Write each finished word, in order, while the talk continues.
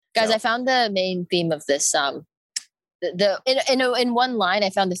Guys, Yeah. I found the main theme of this. In one line, I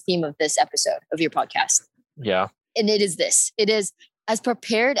found the theme of this episode of your podcast, Yeah. and it is this: it is as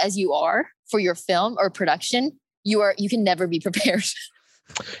prepared as you are for your film or production. You can never be prepared.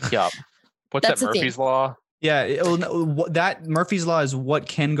 Yeah. What's That's that the theme. Murphy's Law? Yeah, that Murphy's Law is what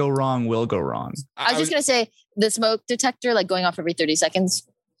can go wrong will go wrong. I was just gonna say the smoke detector, like going off every 30 seconds.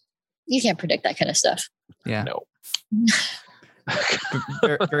 You can't predict that kind of stuff. Yeah. No.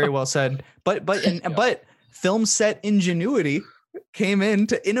 Very, very well said. But film set ingenuity came in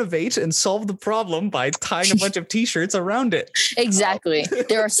to innovate and solve the problem by tying a bunch of t-shirts around it. Exactly.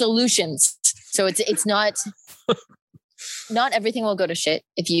 There are solutions. So it's not everything will go to shit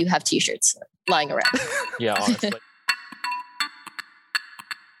if you have t-shirts lying around. Yeah, honestly.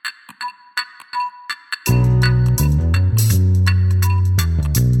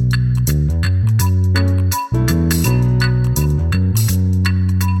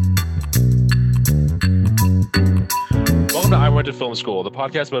 Welcome to I Went to Film School, the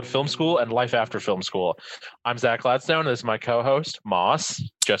podcast about film school and life after film school. I'm Zach Gladstone. This is my co-host, Moss.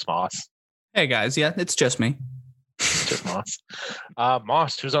 Just Moss. Hey guys, yeah, it's just me. Just Moss.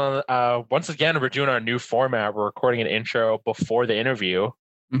 Moss, who's on, once again, we're doing our new format. We're recording an intro before the interview.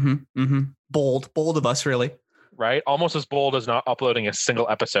 Bold of us, really. Right? Almost as bold as not uploading a single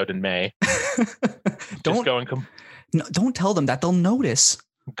episode in May. Don't tell them that. They'll notice.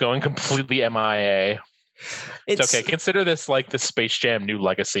 Going completely MIA. It's okay. Consider this like the Space Jam new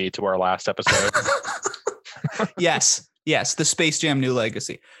legacy to our last episode. Yes, the Space Jam new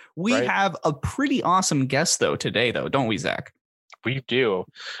legacy. We have a pretty awesome guest today, don't we, Zach? We do.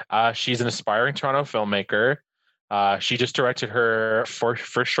 She's an aspiring Toronto filmmaker. She just directed her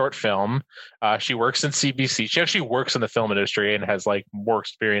first short film. She works in CBC. She actually works in the film industry and has like more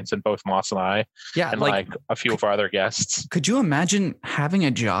experience than both Moss and I. Yeah, and like a few of our other guests. Could you imagine having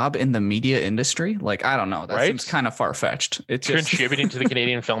a job in the media industry? Like, I don't know. That seems kind of far-fetched. It's just contributing to the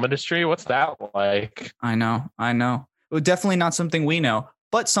Canadian film industry. What's that like? I know. Well, definitely not something we know,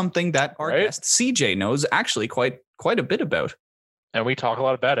 but something that our guest CJ knows actually quite a bit about. And we talk a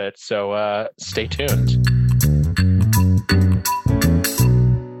lot about it. So stay tuned.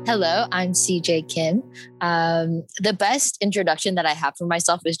 Hello, I'm CJ Kim. The best introduction that I have for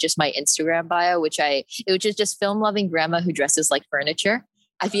myself is just my Instagram bio, which is just film-loving grandma who dresses like furniture.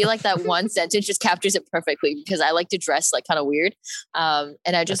 I feel like that one sentence just captures it perfectly because I like to dress like kind of weird. And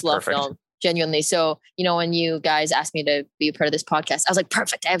I just love film, genuinely. So, when you guys asked me to be a part of this podcast, I was like,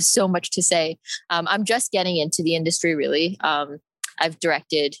 perfect. I have so much to say. I'm just getting into the industry, really. I've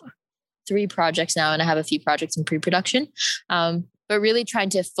directed 3 projects now, and I have a few projects in pre-production. But really trying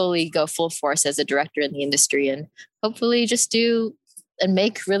to fully go full force as a director in the industry and hopefully just do and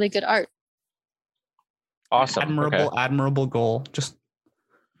make really good art. Awesome. Admirable goal. Just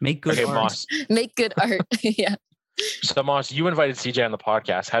make good art. Moss. Make good art. Yeah. So Moss, you invited CJ on the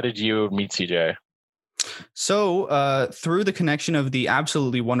podcast. How did you meet CJ? So through the connection of the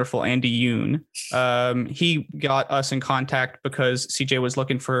absolutely wonderful Andy Yoon, he got us in contact because CJ was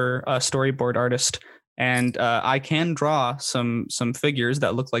looking for a storyboard artist. And I can draw some figures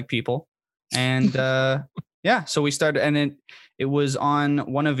that look like people. And so we started, and it was on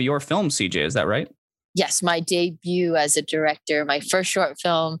one of your films, CJ, is that right? Yes, my debut as a director, my first short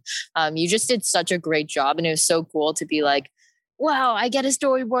film. You just did such a great job, and it was so cool to be like, wow, I get a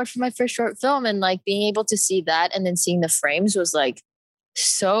storyboard for my first short film. And like being able to see that and then seeing the frames was like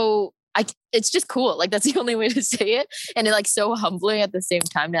it's just cool. Like that's the only way to say it. And it like so humbling at the same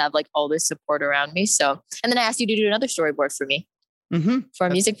time to have like all this support around me. So, and then I asked you to do another storyboard for me for a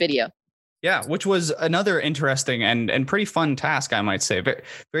music video. Yeah. Which was another interesting and pretty fun task, I might say. Very,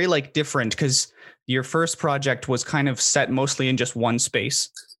 very like different because your first project was kind of set mostly in just one space.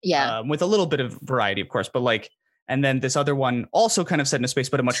 Yeah. With a little bit of variety, of course, but like, and then this other one also kind of set in a space,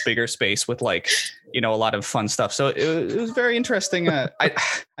 but a much bigger space with like, a lot of fun stuff. So it was very interesting. I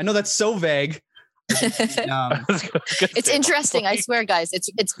know that's so vague. It's interesting. I swear, guys,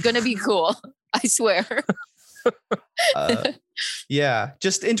 it's going to be cool. I swear. Yeah.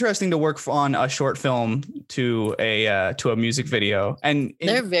 Just interesting to work on a short film to a music video. And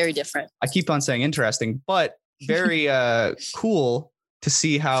they're very different. I keep on saying interesting, but very cool to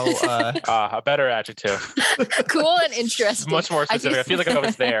see how a better adjective. Cool and interesting. Much more specific. I feel like I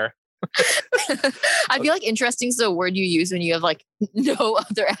was there. I feel like interesting is a word you use when you have like no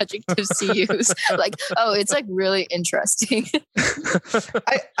other adjectives to use. Like, oh, it's like really interesting.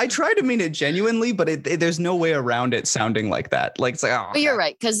 I try to mean it genuinely, but there's no way around it sounding like that. Like it's like, oh. But you're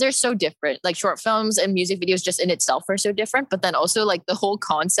right, because they're so different. Like short films and music videos just in itself are so different. But then also like the whole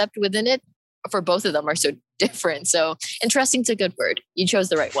concept within it for both of them are so different. So interesting is a good word. You chose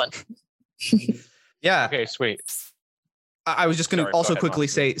the right one. Yeah. Okay, sweet. I was just going to also quickly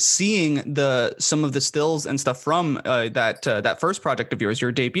say, seeing some of the stills and stuff from that first project of yours,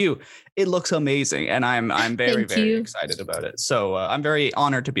 your debut, it looks amazing, and I'm very very excited about it. So I'm very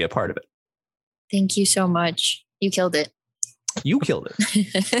honored to be a part of it. Thank you so much. You killed it. You killed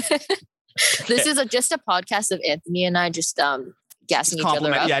it. This is just a podcast of Anthony and I just gassing each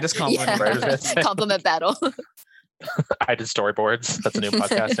other up. Yeah, just compliment. Compliment battle. I did storyboards. That's a new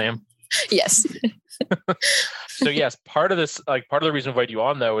podcast name. Yes. So yes, part of the reason I invited you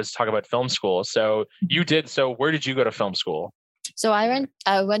on though is to talk about film school. So where did you go to film school? So I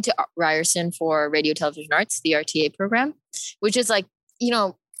went to Ryerson for Radio Television Arts, the RTA program, which is like,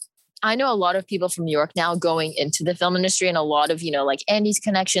 I know a lot of people from New York now going into the film industry, and a lot of, like Andy's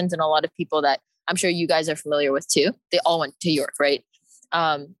connections and a lot of people that I'm sure you guys are familiar with too. They all went to York, right?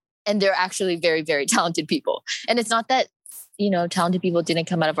 And they're actually very, very talented people. And it's not that, talented people didn't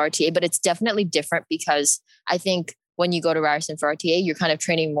come out of RTA, but it's definitely different because I think when you go to Ryerson for RTA, you're kind of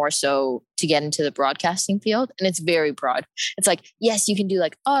training more so to get into the broadcasting field. And it's very broad. It's like, yes, you can do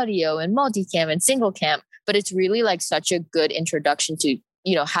like audio and multicam and single cam, but it's really like such a good introduction to,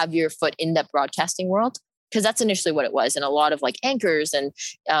 have your foot in that broadcasting world. Because that's initially what it was. And a lot of like anchors and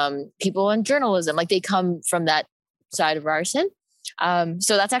people in journalism, like they come from that side of Ryerson.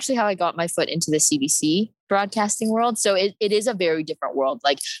 So that's actually how I got my foot into the CBC broadcasting world. So it is a very different world,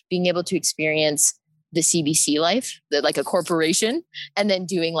 like being able to experience the CBC life, like a corporation, and then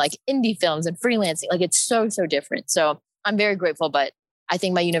doing like indie films and freelancing. Like it's so, so different. So I'm very grateful, but I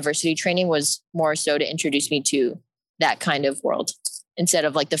think my university training was more so to introduce me to that kind of world instead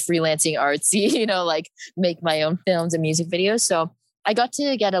of like the freelancing artsy, like make my own films and music videos. So I got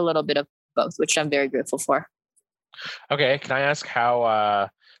to get a little bit of both, which I'm very grateful for. Okay. Can I ask how,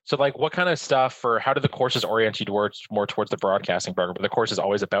 what kind of stuff or how do the courses orient you more towards the broadcasting program? Are the courses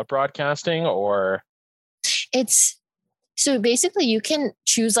always about broadcasting or? So basically you can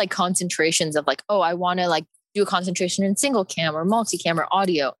choose like concentrations of like, oh, I want to like do a concentration in single cam or multicam or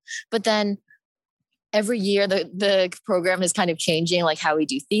audio. But then every year the program is kind of changing, like how we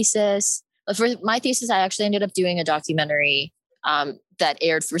do thesis. For my thesis, I actually ended up doing a documentary that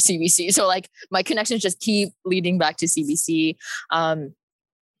aired for CBC. So like my connections just keep leading back to CBC.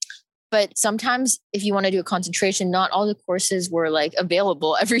 But sometimes if you want to do a concentration, not all the courses were like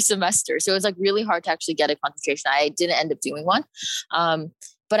available every semester. So it was like really hard to actually get a concentration. I didn't end up doing one.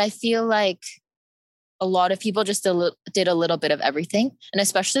 But I feel like a lot of people just did a little bit of everything. And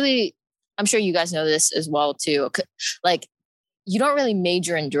especially, I'm sure you guys know this as well too. Like you don't really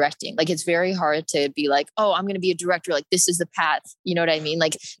major in directing. Like it's very hard to be like, oh, I'm going to be a director. Like this is the path. You know what I mean?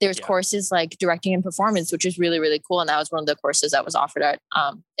 Like there's courses like directing and performance, which is really, really cool. And that was one of the courses that was offered at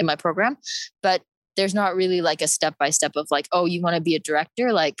in my program. But there's not really like a step-by-step of like, oh, you want to be a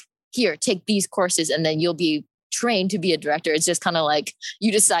director? Like here, take these courses and then you'll be trained to be a director. It's just kind of like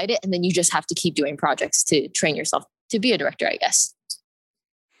you decide it and then you just have to keep doing projects to train yourself to be a director, I guess.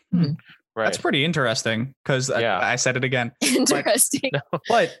 Right. That's pretty interesting because I said it again. Interesting.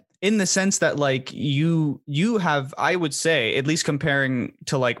 But in the sense that like you have, I would say, at least comparing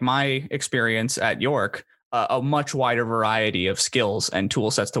to like my experience at York, a much wider variety of skills and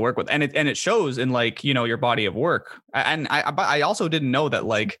tool sets to work with. And it shows in like, your body of work. And I also didn't know that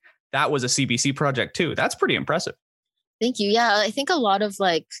like that was a CBC project too. That's pretty impressive. Thank you. Yeah. I think a lot of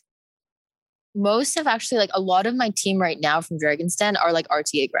like, most of actually like a lot of my team right now from Dragon's Den are like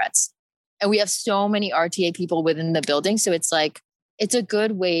RTA grads. And we have so many RTA people within the building. So it's like, it's a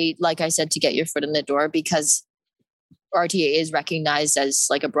good way, like I said, to get your foot in the door because RTA is recognized as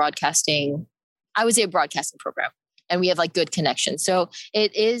like a broadcasting program. And we have like good connections. So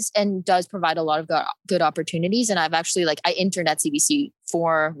it is and does provide a lot of good opportunities. And I've actually I interned at CBC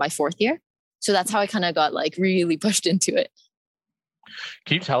for my 4th year. So that's how I kind of got like really pushed into it.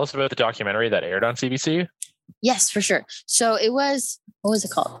 Can you tell us about the documentary that aired on CBC? Yes, for sure. So it was, what was it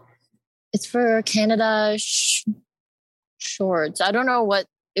called? It's for Canada Shorts. I don't know what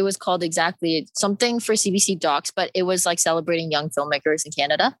it was called exactly. It's something for CBC Docs, but it was like celebrating young filmmakers in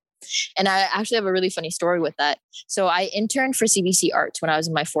Canada. And I actually have a really funny story with that. So I interned for CBC Arts when I was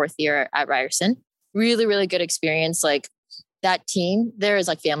in my 4th year at Ryerson. Really, really good experience. Like that team there is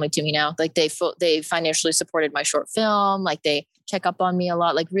like family to me now. Like they financially supported my short film. Like they check up on me a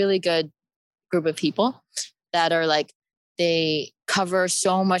lot. Like really good group of people that are like, they cover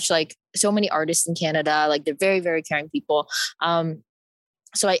so much, like so many artists in Canada. Like they're very, very caring people.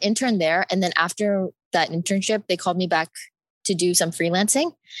 So I interned there. And then after that internship, they called me back to do some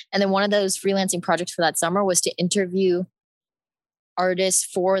freelancing. And then one of those freelancing projects for that summer was to interview artists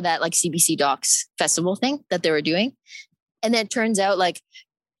for that like CBC Docs festival thing that they were doing. And then it turns out like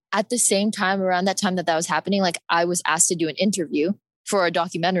at the same time, around that time that was happening, like I was asked to do an interview for a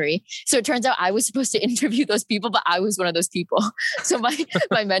documentary. So it turns out I was supposed to interview those people, but I was one of those people. So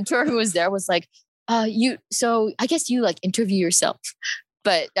my mentor who was there was like, so I guess you like interview yourself.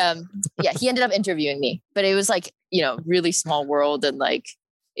 But yeah, he ended up interviewing me, but it was like, really small world. And like,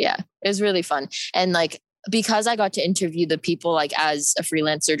 yeah, it was really fun. And like, because I got to interview the people like as a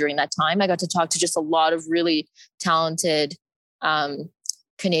freelancer during that time, I got to talk to just a lot of really talented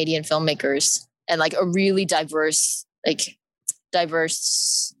Canadian filmmakers and like a really diverse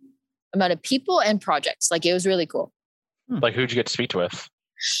amount of people and projects. Like it was really cool. Like who'd you get to speak with?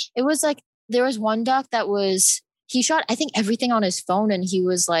 It was like, there was one doc he shot, I think, everything on his phone, and he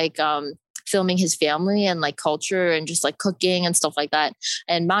was like filming his family and like culture and just like cooking and stuff like that.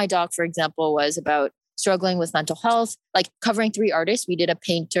 And my doc, for example, was about struggling with mental health, like covering 3 artists. We did a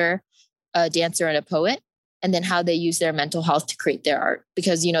painter, a dancer, and a poet, and then how they use their mental health to create their art.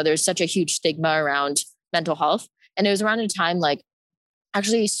 Because, there's such a huge stigma around mental health. And it was around a time like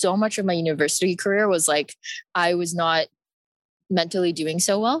actually so much of my university career was like, I was not mentally doing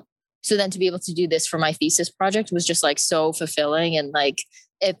so well. So then to be able to do this for my thesis project was just like so fulfilling. And like,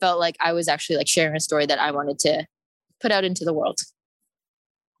 it felt like I was actually like sharing a story that I wanted to put out into the world.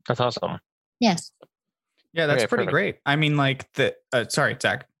 That's awesome. Yes. Yeah, that's pretty great. I mean, like sorry,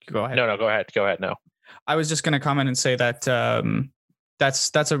 Zach, go ahead. No, go ahead. Go ahead. No, I was just going to comment and say that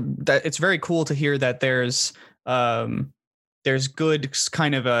that it's very cool to hear that there's good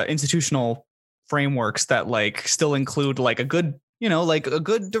kind of institutional frameworks that like still include like a good, like a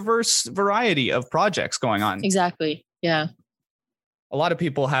good diverse variety of projects going on. Exactly. Yeah. A lot of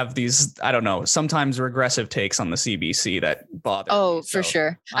people have these, I don't know, sometimes regressive takes on the CBC that bother me. Oh, for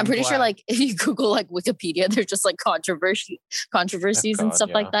sure. I'm pretty sure like if you Google like Wikipedia, there's just like controversies and stuff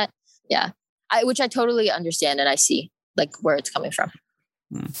like that. Yeah. Which I totally understand and I see like where it's coming from.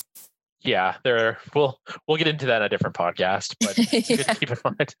 Yeah, we'll get into that in a different podcast, but it's good to keep in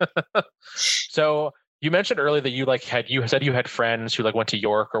mind. So you mentioned earlier that you said you had friends who like went to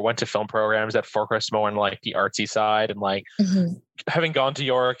York or went to film programs at Forquest more on like the artsy side, and like having gone to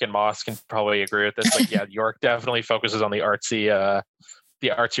York, and Moss can probably agree with this. Like, yeah, York definitely focuses on the artsier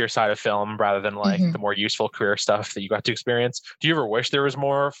side of film rather than like the more useful career stuff that you got to experience. Do you ever wish there was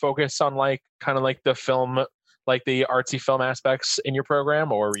more focus on like kind of like the film, like the artsy film aspects in your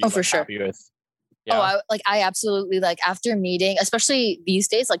program, or were you for sure. happy with? Yeah. I absolutely like after meeting, especially these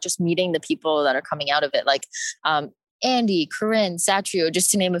days, like just meeting the people that are coming out of it, like Andy, Corinne, Satrio,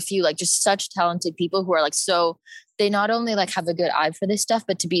 just to name a few, like just such talented people who are like, so they not only like have a good eye for this stuff,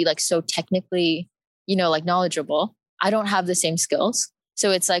 but to be like so technically, like knowledgeable. I don't have the same skills.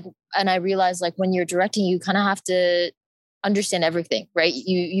 So it's like, and I realized like when you're directing, you kind of have to understand everything, right?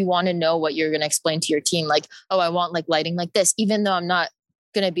 You want to know what you're going to explain to your team. Like, oh, I want like lighting like this, even though I'm not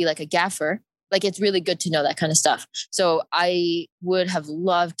going to be like a gaffer. Like, it's really good to know that kind of stuff. So I would have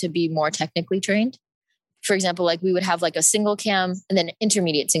loved to be more technically trained. For example, like we would have like a single cam and then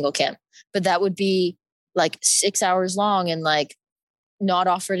intermediate single cam, but that would be like 6 hours long and like not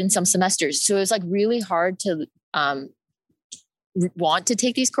offered in some semesters. So it was like really hard to want to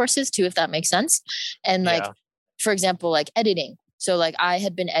take these courses too, if that makes sense. And like, for example, like editing. So like I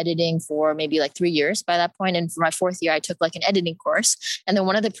had been editing for maybe like 3 years by that point. And for my 4th year, I took like an editing course. And then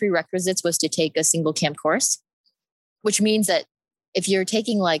one of the prerequisites was to take a single cam course, which means that if you're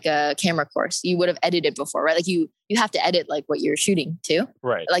taking like a camera course, you would have edited before, right? Like you have to edit like what you're shooting too,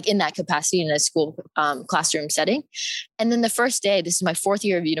 right? Like in that capacity in a school classroom setting. And then the first day, this is my 4th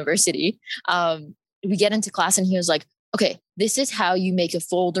year of university. We get into class and he was like, okay, this is how you make a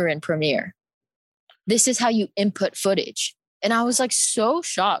folder in Premiere. This is how you input footage. And I was like so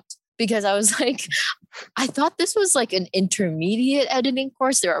shocked because I was like, I thought this was like an intermediate editing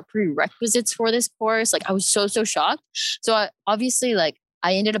course. There are prerequisites for this course. Like I was so shocked. So I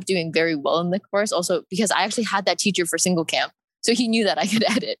ended up doing very well in the course also because I actually had that teacher for single cam. So he knew that I could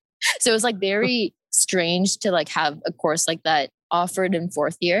edit. So it was like very strange to like have a course like that offered in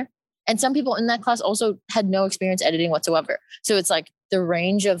 4th year. And some people in that class also had no experience editing whatsoever. So it's like the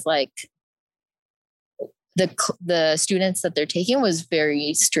range of like the students that they're taking was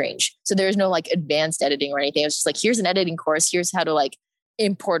very strange. So there was no like advanced editing or anything. It was just like, here's an editing course. Here's how to like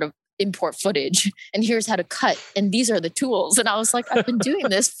import footage and here's how to cut. And these are the tools. And I was like, I've been doing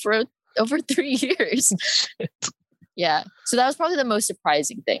this for over 3 years. Yeah. So that was probably the most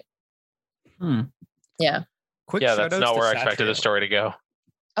surprising thing. Yeah. That's not where I expected the story to go.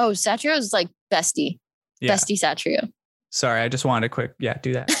 Oh, Satrio is like bestie. Yeah. Bestie Satrio. Sorry, I just wanted to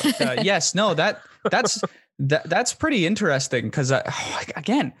do that. But, yes, no, that's That's pretty interesting because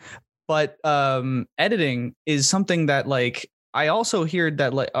again, but editing is something that like I also heard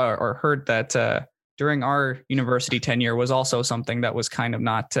that or heard that during our university tenure was also something that was kind of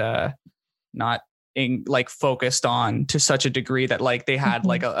not like focused on to such a degree that like they had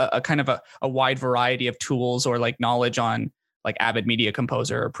like a kind of a wide variety of tools or like knowledge on like Avid Media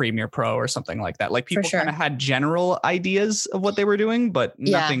Composer or Premiere Pro or something like that. Like people kind of had general ideas of what they were doing, but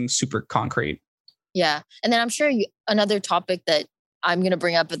nothing super concrete. Yeah. And then I'm sure another topic that I'm going to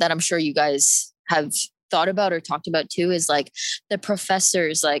bring up, but that I'm sure you guys have thought about or talked about too, is like the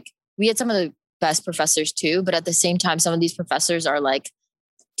professors. Like we had some of the best professors too, but at the same time, some of these professors are like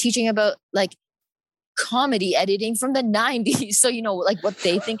teaching about like comedy editing from the 90s. So, you know, like what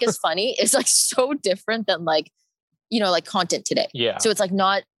they think is funny is like so different than like, you know, like content today. Yeah. So it's like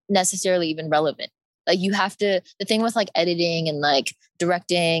not necessarily even relevant. Like you have to, the thing with like editing and like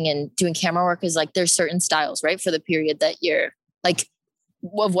directing and doing camera work is like there's certain styles, right? For the period that you're like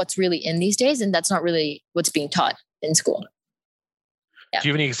of what's really in these days. And that's not really what's being taught in school. Yeah. Do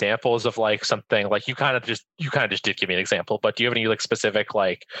you have any examples of like something like you kind of just did give me an example, but do you have any like specific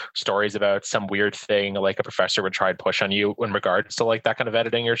like stories about some weird thing like a professor would try and push on you in regards to like that kind of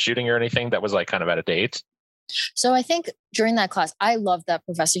editing or shooting or anything that was like kind of out of date? So I think during that class, I loved that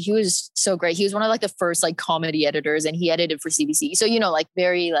professor. He was so great. He was one of like the first like comedy editors and he edited for CBC. So, you know, like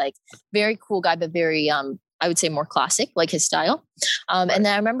very cool guy, but very, I would say more classic, like his style. Right. And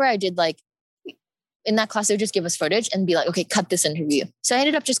then I remember I did like, in that class, they would just give us footage and be like, okay, cut this interview. So I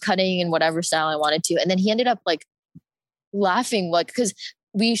ended up just cutting in whatever style I wanted to. And then he ended up like laughing, like, because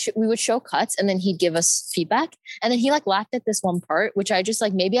we would show cuts and then he'd give us feedback. And then he like laughed at this one part, which I just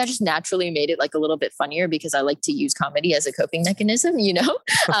like, maybe I just naturally made it like a little bit funnier because I like to use comedy as a coping mechanism, you know?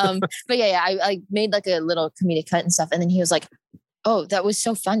 But yeah, I made like a little comedic cut and stuff. And then he was like, oh, that was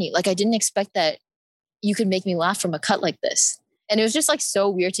so funny. Like, I didn't expect that you could make me laugh from a cut like this. And it was just like so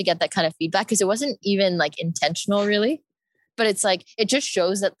weird to get that kind of feedback because it wasn't even like intentional really, but it's like, it just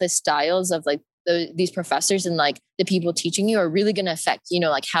shows that the styles of like these professors and like the people teaching you are really going to affect, you know,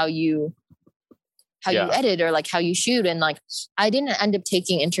 like how you edit or like how you shoot. And like, I didn't end up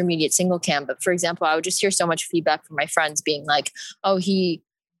taking intermediate single cam, but for example, I would just hear so much feedback from my friends being like, oh,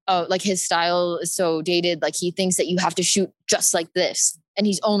 like his style is so dated. Like he thinks that you have to shoot just like this. And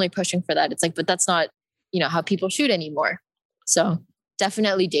he's only pushing for that. It's like, but that's not, you know, how people shoot anymore. So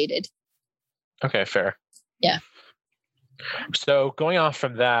definitely dated. Okay, fair. Yeah. So going off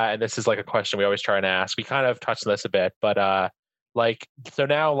from that, and this is like a question we always try and ask, we kind of touched on this a bit, but like, so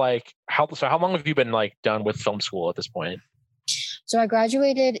now like, how long have you been like done with film school at this point? So I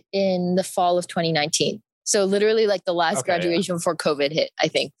graduated in the fall of 2019. So literally like the last graduation before COVID hit, I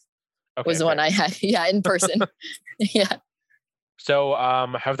think was the one I had. Yeah. In person. Yeah. So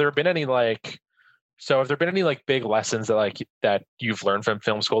have there been any big lessons that you've learned from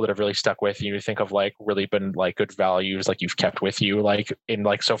film school that have really stuck with you think of like really been like good values like you've kept with you like in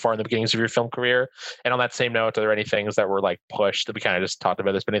like so far in the beginnings of your film career? And on that same note, are there any things that were like pushed that we kind of just talked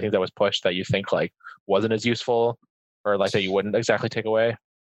about this, but anything that was pushed that you think like wasn't as useful or like that you wouldn't exactly take away?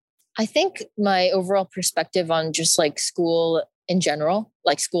 I think my overall perspective on just like school in general,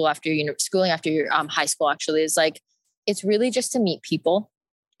 like schooling after your high school actually is like, it's really just to meet people.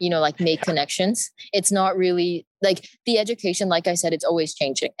 You know, like make connections. It's not really like the education, like I said, it's always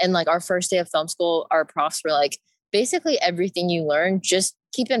changing. And like our first day of film school, our profs were like, basically everything you learn, just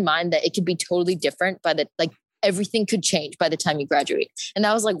keep in mind that it could be totally different, but like everything could change by the time you graduate. And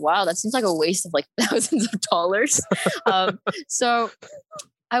that was like, wow, that seems like a waste of like thousands of dollars. So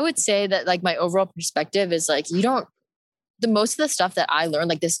I would say that like my overall perspective is like, most of the stuff that I learned,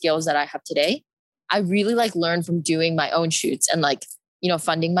 like the skills that I have today, I really like learned from doing my own shoots and like, you know,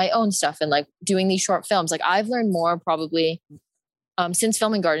 funding my own stuff and like doing these short films. Like I've learned more probably since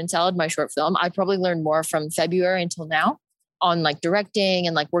filming Garden Salad, my short film, I probably learned more from February until now on like directing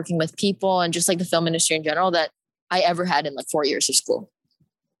and like working with people and just like the film industry in general that I ever had in like 4 years of school.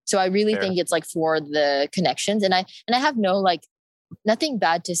 So I really think it's like for the connections and I have nothing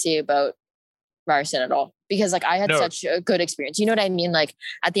bad to say about Ryerson at all because like I had such a good experience. You know what I mean? Like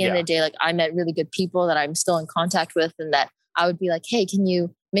at the end of the day, like I met really good people that I'm still in contact with and that I would be like, hey, can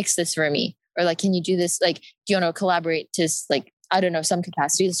you mix this for me? Or like, can you do this? Like, do you want to collaborate to like, I don't know, some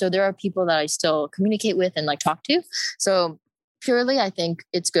capacity. So there are people that I still communicate with and like talk to. So purely, I think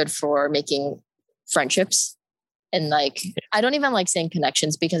it's good for making friendships. And like, I don't even like saying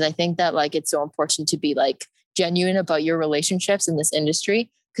connections because I think that like, it's so important to be like genuine about your relationships in this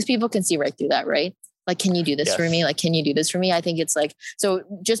industry because people can see right through that, right? Like, can you do this for me? Like, can you do this for me? I think it's like, so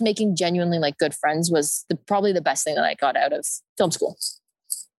just making genuinely like good friends was probably the best thing that I got out of film school.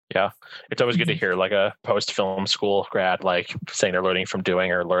 Yeah. It's always good to hear like a post film school grad, like saying they're learning from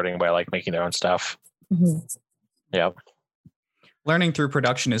doing or learning by like making their own stuff. Yeah. Learning through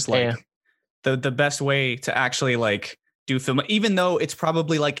production is like the best way to actually like do film, even though it's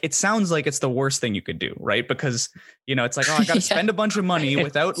probably like, it sounds like it's the worst thing you could do, right? Because, you know, it's like, oh, I got to spend a bunch of money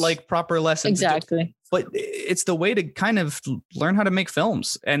without like proper lessons. Exactly. But it's the way to kind of learn how to make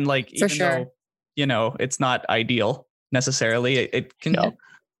films. And like, even though, you know, it's not ideal necessarily, it can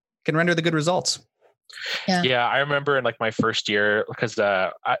render the good results. Yeah, I remember in like my first year, because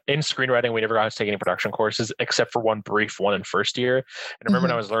in screenwriting, we never got to take any production courses except for one brief one in first year. And I remember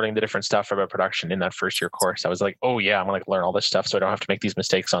when I was learning the different stuff about production in that first year course, I was like, oh yeah, I'm gonna like learn all this stuff so I don't have to make these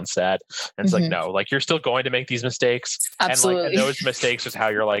mistakes on set. And it's like, no, like you're still going to make these mistakes. Absolutely. And those mistakes is how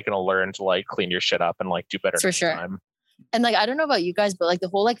you're like gonna learn to like clean your shit up and like do better for sure. Time. And like, I don't know about you guys, but like the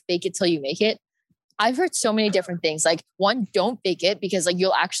whole like fake it till you make it, I've heard so many different things. Like, one, don't fake it, because like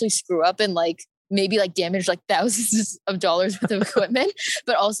you'll actually screw up and like maybe like damage like thousands of dollars worth of equipment.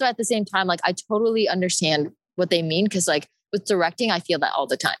 But also at the same time, like I totally understand what they mean. Cause like with directing, I feel that all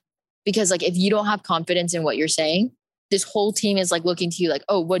the time, because like if you don't have confidence in what you're saying, this whole team is like looking to you like,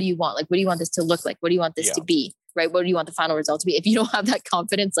 oh, what do you want? Like, what do you want this to look like? What do you want this to be? Right? What do you want the final result to be? If you don't have that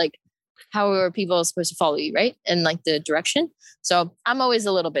confidence, like how are people supposed to follow you? Right? And like the direction. So I'm always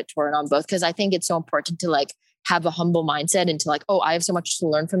a little bit torn on both, because I think it's so important to like have a humble mindset into like, oh, I have so much to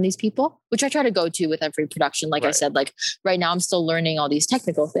learn from these people, which I try to go to with every production. Like I said, like right now I'm still learning all these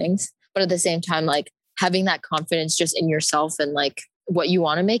technical things, but at the same time, like having that confidence just in yourself and like what you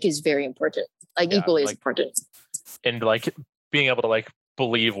want to make is very important, like equally as important. And like being able to like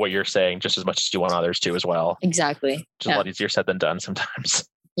believe what you're saying just as much as you want others to as well. Exactly. Just a lot easier said than done sometimes.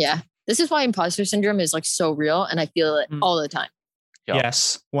 Yeah. This is why imposter syndrome is like so real, and I feel it all the time. Yep.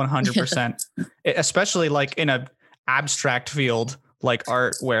 Yes, 100%. Especially like in a abstract field like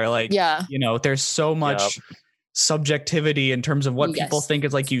art, where like, you know, there's so much subjectivity in terms of what people think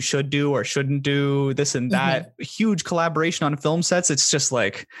is like you should do or shouldn't do this and that. Huge collaboration on film sets. It's just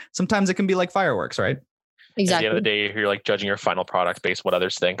like sometimes it can be like fireworks, right? Exactly. At the end of the day, you're like judging your final product based on what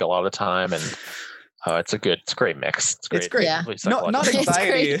others think a lot of the time, and it's a great mix. It's great. Yeah. Not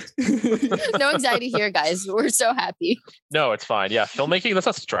anxiety. No anxiety here, guys. We're so happy. No, it's fine. Yeah. Filmmaking, that's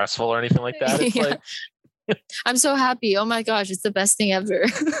not stressful or anything like that. It's like I'm so happy. Oh my gosh, it's the best thing ever.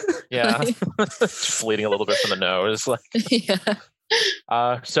 Yeah. Just bleeding a little bit from the nose. Like,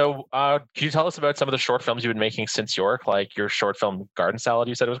 So can you tell us about some of the short films you've been making since York, like your short film Garden Salad,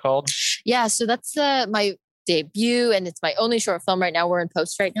 you said it was called? Yeah. So that's my debut, and it's my only short film right now. We're in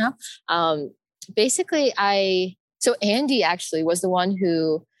post right now. Basically, so Andy actually was the one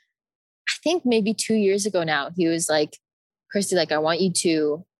who, I think maybe 2 years ago now, he was like, Christy, like, I want you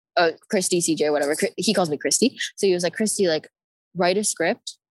to, Christy, CJ, whatever. He calls me Christy. So he was like, Christy, like, write a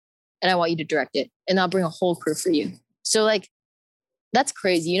script and I want you to direct it, and I'll bring a whole crew for you. So like, that's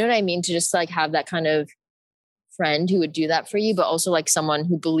crazy. You know what I mean? To just like have that kind of friend who would do that for you, but also like someone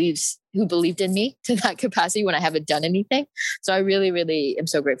who believed in me to that capacity when I haven't done anything. So I really, really am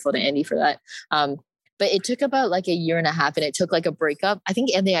so grateful to Andy for that. But it took about like a year and a half, and it took like a breakup. I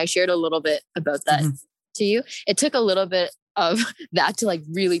think, Andy, I shared a little bit about that to you. It took a little bit of that to like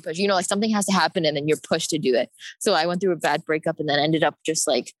really push, you know, like something has to happen and then you're pushed to do it. So I went through a bad breakup and then ended up just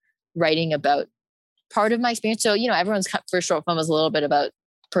like writing about part of my experience. So, you know, everyone's first short film was a little bit about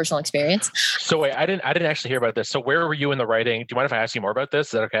personal experience. So wait, I didn't actually hear about this. So where were you in the writing? Do you mind if I ask you more about this?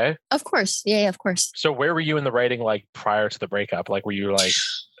 Is that okay? Of course. Yeah, of course. So where were you in the writing, like prior to the breakup? Like, were you like...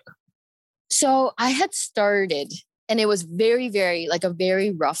 So I had started, and it was very, very like a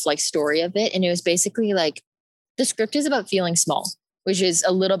very rough like story of it. And it was basically like, the script is about feeling small, which is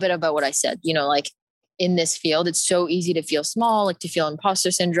a little bit about what I said, you know, like in this field, it's so easy to feel small, like to feel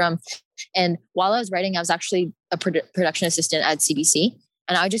imposter syndrome. And while I was writing, I was actually a production assistant at CBC.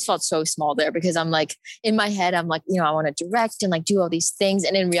 And I just felt so small there because I'm like, in my head, I'm like, you know, I want to direct and like do all these things.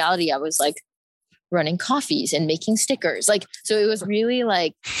 And in reality, I was like running coffees and making stickers. Like, so it was really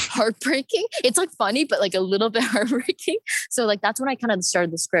like heartbreaking. It's like funny, but like a little bit heartbreaking. So like, that's when I kind of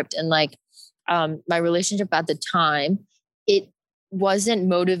started the script. And like, my relationship at the time, it wasn't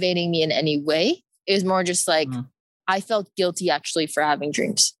motivating me in any way. It was more just like, I felt guilty actually for having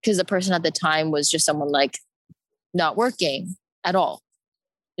dreams, because the person at the time was just someone like not working at all,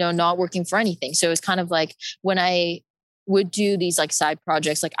 you know, not working for anything. So it was kind of like when I would do these like side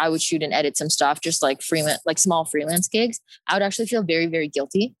projects, like I would shoot and edit some stuff, just like freelance, like small freelance gigs. I would actually feel very, very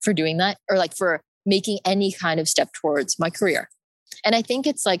guilty for doing that, or like for making any kind of step towards my career. And I think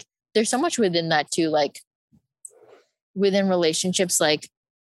it's like, there's so much within that too, like within relationships, like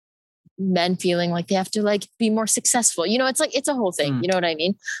men feeling like they have to like be more successful. You know, it's like, it's a whole thing. You know what I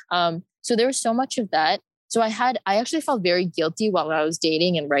mean? So there was so much of that. So I actually felt very guilty while I was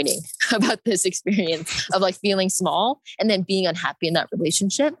dating and writing about this experience of like feeling small and then being unhappy in that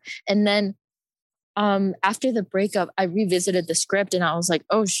relationship. And then after the breakup, I revisited the script and I was like,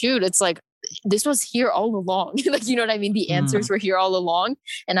 oh shoot, it's like, this was here all along. Like, you know what I mean? The answers were here all along.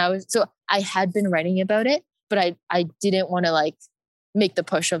 And I had been writing about it, but I didn't want to like make the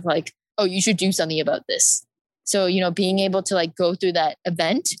push of like, oh, you should do something about this. So, you know, being able to like go through that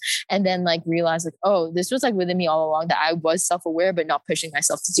event and then like realize like, oh, this was like within me all along, that I was self-aware, but not pushing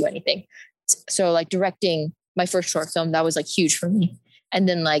myself to do anything. So like directing my first short film, that was like huge for me. And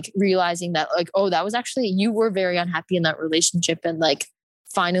then like realizing that like, oh, that was actually, you were very unhappy in that relationship, and like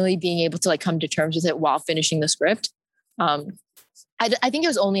finally being able to like come to terms with it while finishing the script. I think it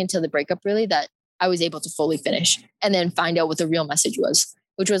was only until the breakup really that I was able to fully finish and then find out what the real message was,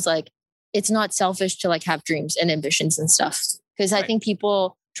 which was like, it's not selfish to like have dreams and ambitions and stuff. Cause I think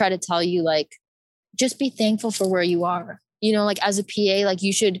people try to tell you like, just be thankful for where you are, you know, like as a PA, like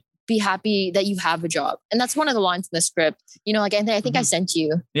you should be happy that you have a job. And that's one of the lines in the script, you know, like I think I sent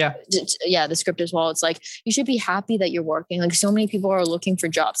you the script as well. It's like, you should be happy that you're working. Like so many people are looking for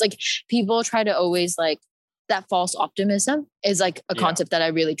jobs. Like people try to always like, that false optimism is like a concept that I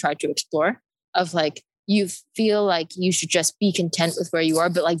really tried to explore, of like, you feel like you should just be content with where you are.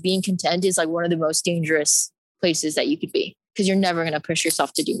 But like being content is like one of the most dangerous places that you could be, because you're never going to push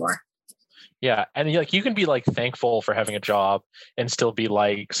yourself to do more. Yeah. And like, you can be like thankful for having a job and still be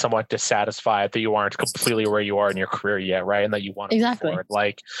like somewhat dissatisfied that you aren't completely where you are in your career yet. Right. And that you want to move forward.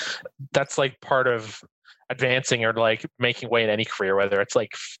 Like that's like part of advancing or like making way in any career, whether it's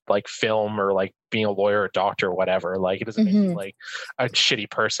like film or like being a lawyer or doctor or whatever. Like it doesn't make you like a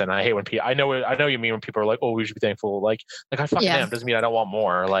shitty person. I hate when people, I know you mean when people are like, oh, we should be thankful. Like I fucking am. Doesn't mean I don't want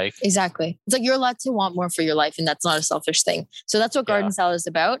more. Like exactly. It's like, you're allowed to want more for your life, and that's not a selfish thing. So that's what Garden Salad is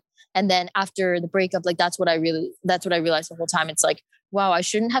about. And then after the breakup, like that's what I realized the whole time. It's like, wow, I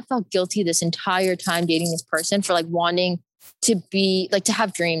shouldn't have felt guilty this entire time dating this person for like wanting to be like, to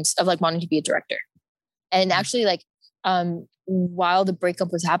have dreams of like wanting to be a director. And actually like, while the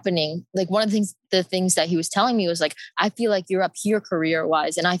breakup was happening, like one of the things that he was telling me was like, I feel like you're up here career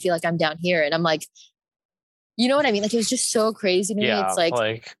wise, and I feel like I'm down here. And I'm like, you know what I mean? Like, it was just so crazy to me. It's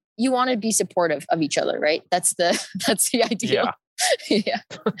like you want to be supportive of each other, right? That's the ideal. Yeah.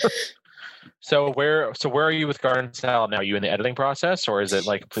 So where are you with Garden Salad now? Are you in the editing process, or is it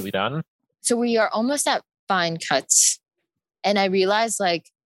like completely done? So we are almost at fine cuts. And I realized like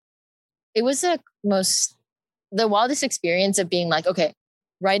it was the wildest experience of being like, okay,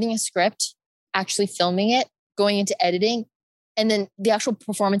 writing a script, actually filming it, going into editing, and then the actual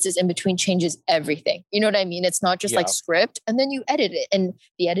performances in between changes everything. You know what I mean? It's not just like script and then you edit it, and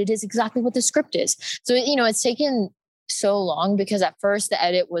the edit is exactly what the script is. So, you know, it's taken so long because at first the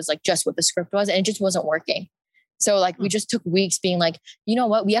edit was like just what the script was, and it just wasn't working. So like we just took weeks being like, you know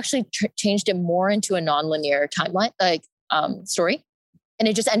what, we actually changed it more into a non-linear timeline, like story. And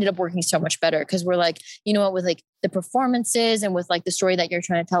it just ended up working so much better because we're like, you know what, with like the performances and with like the story that you're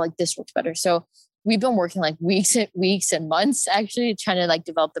trying to tell, like this works better. So we've been working like weeks and months actually trying to like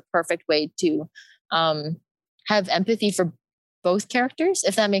develop the perfect way to have empathy for both characters,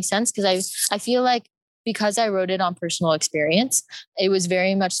 if that makes sense. Because I feel like because I wrote it on personal experience, it was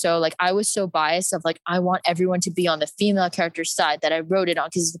very much so like I was so biased of like, I want everyone to be on the female character's side that I wrote it on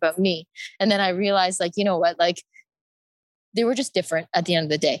because it's about me. And then I realized like, you know what, like they were just different at the end of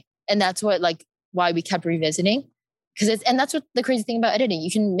the day. And that's what like why we kept revisiting. And that's what the crazy thing about editing, you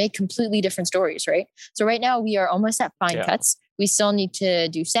can make completely different stories, right? So right now we are almost at fine cuts. We still need to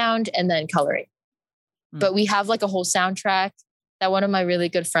do sound and then coloring. But we have like a whole soundtrack that one of my really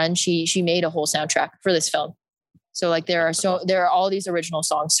good friends, she made a whole soundtrack for this film. So like there are all these original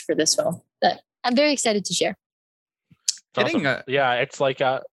songs for this film that I'm very excited to share. Awesome. It's like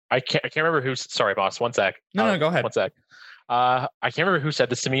I can't remember who's, sorry boss, one sec. No, go ahead. One sec. I can't remember who said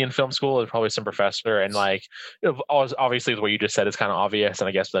this to me in film school. It was probably some professor. And like, obviously what you just said is kind of obvious. And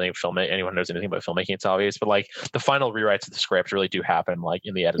I guess with anyone knows anything about filmmaking, it's obvious. But like the final rewrites of the script really do happen like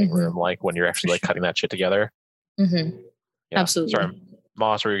in the editing room, like when you're actually like cutting that shit together. Mm-hmm. Yeah. Absolutely. Sorry,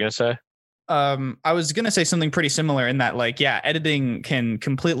 Moss, what were you going to say? I was going to say something pretty similar in that, like, editing can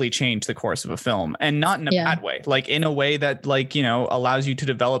completely change the course of a film, and not in a bad way, like in a way that like, you know, allows you to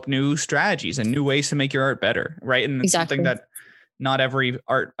develop new strategies and new ways to make your art better. Right. And it's something that not every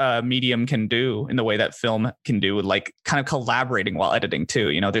art medium can do in the way that film can do, like kind of collaborating while editing too.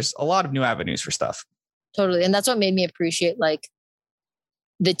 You know, there's a lot of new avenues for stuff. Totally. And that's what made me appreciate like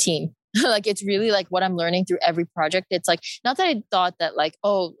the team Like, it's really like what I'm learning through every project. It's like, not that I thought that like,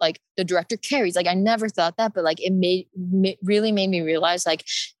 oh, like the director carries, like I never thought that, but like it really made me realize like,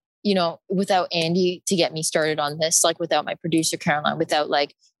 you know, without Andy to get me started on this, like without my producer Caroline, without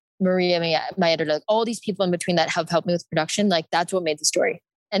like Maria, my editor, like all these people in between that have helped me with production, like that's what made the story,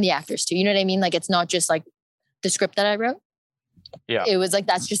 and the actors too. You know what I mean? Like, it's not just like the script that I wrote. Yeah. It was like,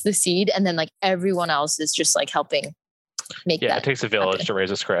 that's just the seed. And then like everyone else is just like helping make that. It takes a village happen. to raise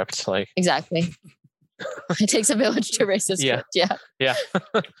a script. Like, exactly. It takes a village to raise a script. Yeah.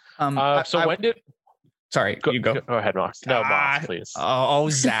 So when did, sorry, go, you go. Go ahead, Moss. No, Moss, please. Oh,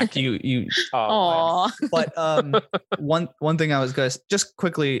 Zach, you. Oh, But one thing I was going to just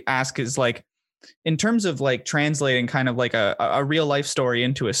quickly ask is like, in terms of like translating kind of like a real life story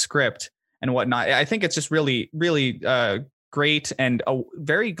into a script and whatnot, I think it's just really, really great and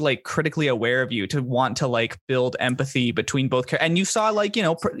very like critically aware of you to want to like build empathy between both. And you saw like, you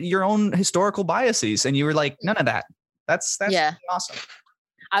know, your own historical biases, and you were like, none of that. That's yeah. awesome.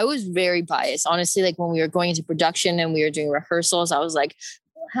 I was very biased, honestly. Like, when we were going into production and we were doing rehearsals, I was like,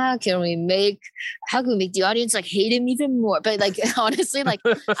 how can we make the audience like hate him even more? But like, honestly, like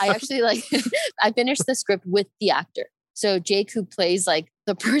I actually like I finished the script with the actor. So Jake, who plays like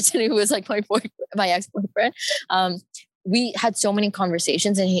the person who was like my ex-boyfriend, we had so many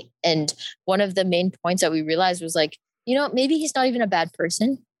conversations, and one of the main points that we realized was like, you know, maybe he's not even a bad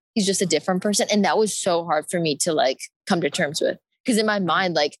person. He's just a different person. And that was so hard for me to like come to terms with, because in my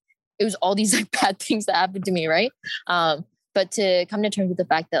mind, like it was all these like bad things that happened to me. Right. But to come to terms with the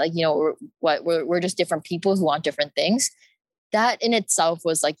fact that like, you know, we're just different people who want different things. That in itself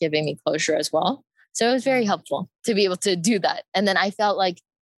was like giving me closure as well. So it was very helpful to be able to do that. And then I felt like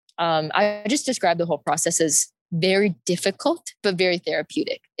I just described the whole process as very difficult, but very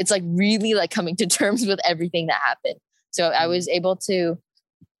therapeutic. It's like really like coming to terms with everything that happened. So I was able to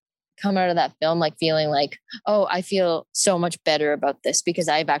come out of that film like feeling like, oh, I feel so much better about this because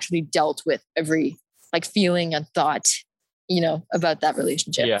I've actually dealt with every like feeling and thought, you know, about that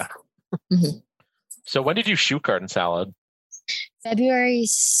relationship. Yeah. Mm-hmm. So when did you shoot Garden Salad? February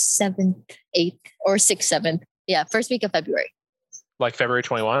 7th, 8th, or 6th, 7th. Yeah, first week of February. Like February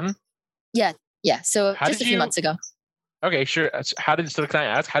 21? Yeah. So just a few months ago. Okay, sure. So can I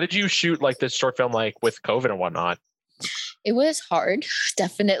ask, how did you shoot like this short film like with COVID and whatnot? It was hard,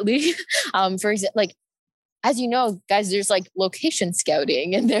 definitely. For example, like, as you know, guys, there's like location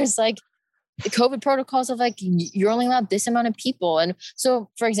scouting, and there's like the COVID protocols of like, you're only allowed this amount of people. And so,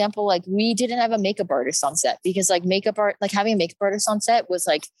 for example, like we didn't have a makeup artist on set because like having a makeup artist on set was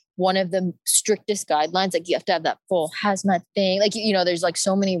like one of the strictest guidelines. Like you have to have that full hazmat thing. Like, you know, there's like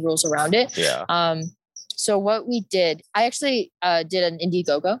so many rules around it. Yeah. So what we did, I actually did an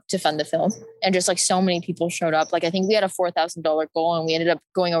Indiegogo to fund the film, and just like so many people showed up. Like I think we had a $4,000 goal, and we ended up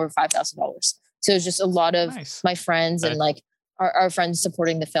going over $5,000. So it was just a lot of my friends and like our friends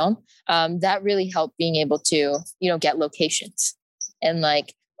supporting the film. That really helped being able to, you know, get locations. And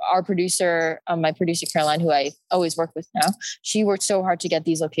like our producer, my producer Caroline, who I always work with now, she worked so hard to get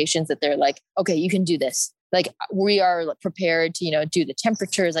these locations that they're like, okay, you can do this. Like we are prepared to, you know, do the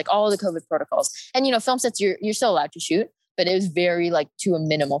temperatures, like all the COVID protocols. And, you know, film sets, you're still allowed to shoot, but it was very like to a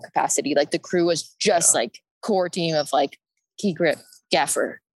minimal capacity. Like the crew was just like core team of like key grip,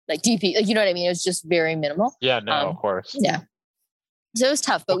 gaffer, like DP, like, you know what I mean? It was just very minimal. Yeah, no, of course. Yeah. So it was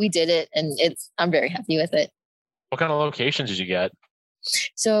tough, but we did it, and I'm very happy with it. What kind of locations did you get?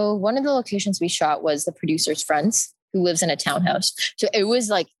 So one of the locations we shot was the producer's friends who lives in a townhouse. So it was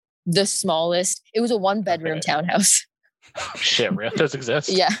like the smallest, it was a 1-bedroom townhouse. Oh, shit, really? Does exist?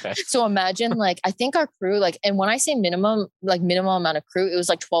 Yeah. Okay. So imagine like, I think our crew, like, and when I say minimal amount of crew, it was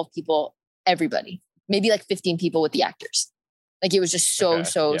like 12 people, everybody, maybe like 15 people with the actors. Like it was just so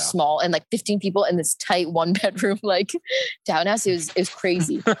small, and like 15 people in this tight 1-bedroom like townhouse. It was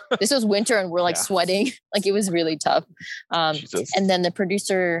crazy. This was winter, and we're like sweating. Like it was really tough. And then the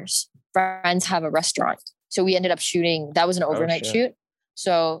producer's friends have a restaurant, so we ended up shooting. That was an overnight shoot.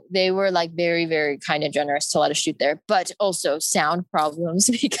 So they were like very, very kind and generous to let us shoot there, but also sound problems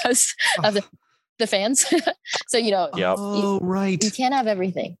because of the fans. So, you know, you can't have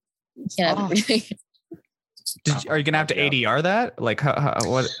everything. You can't have everything. Are you going to have to ADR that? Like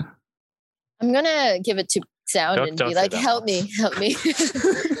what? I'm going to give it to sound and be like, help me.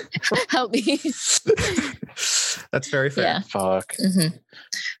 help me. That's very fair. Yeah. Fuck. Mm-hmm.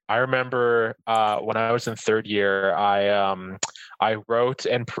 I remember when I was in third year, I wrote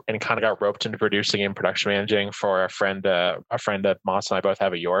and kind of got roped into producing and production managing for a friend that Moss and I both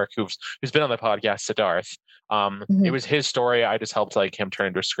have at York, who's been on the podcast, Siddharth. It was his story. I just helped like him turn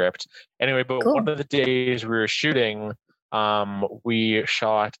into a script. Anyway, but one of the days we were shooting, we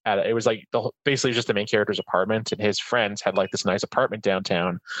shot at it was like basically just the main character's apartment, and his friends had like this nice apartment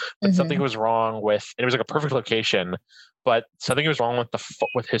downtown, but something was wrong with, and it was like a perfect location, but something was wrong with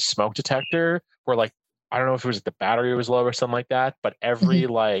with his smoke detector, where like I don't know if it was the battery was low or something like that, but every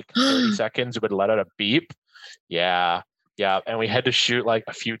like 30 seconds it would let out a beep. Yeah. And we had to shoot like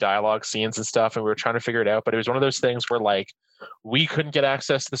a few dialogue scenes and stuff, and we were trying to figure it out, but it was one of those things where like we couldn't get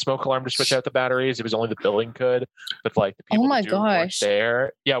access to the smoke alarm to switch out the batteries. It was only the building could, but like the people weren't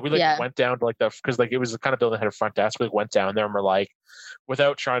there. Yeah, we like went down to like because like it was the kind of building that had a front desk. We like, went down there and we're like,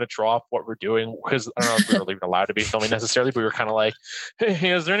 without trying to drop what we're doing, because I don't know if we were even allowed to be filming necessarily, but we were kind of like, hey,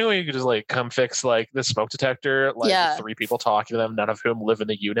 is there any way you could just like come fix like the smoke detector? Like with 3 people talking to them, none of whom live in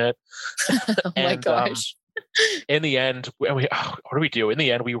the unit. Oh my gosh. In the end, what do we do? In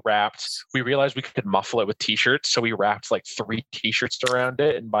the end, we realized we could muffle it with t-shirts. So we wrapped like 3 t-shirts around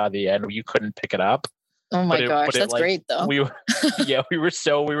it. And by the end, you couldn't pick it up. Oh my gosh, that's like, great though. We were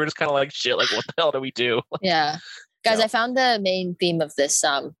just kind of like, shit, like what the hell do we do? Yeah. Guys, I found the main theme of this.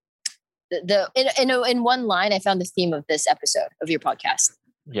 In one line, I found the theme of this episode of your podcast.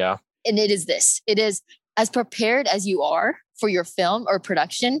 Yeah. And it is this. It is, as prepared as you are for your film or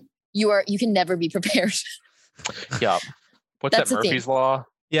production, you can never be prepared. Yeah. What's that Murphy's Law?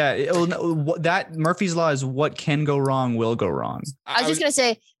 Yeah, that Murphy's Law is what can go wrong will go wrong. I was just going to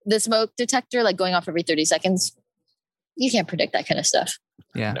say the smoke detector, like going off every 30 seconds, you can't predict that kind of stuff.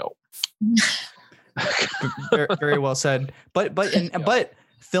 Yeah. No. very, very well said. But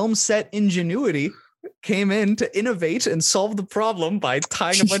film set ingenuity came in to innovate and solve the problem by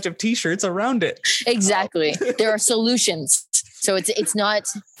tying a bunch of t-shirts around it. Exactly. There are solutions. So it's not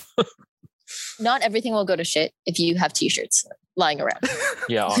everything will go to shit if you have t-shirts lying around.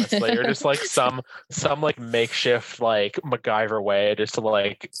 Yeah, honestly, you're just like some like makeshift like MacGyver way just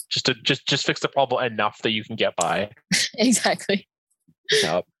to fix the problem enough that you can get by. Exactly.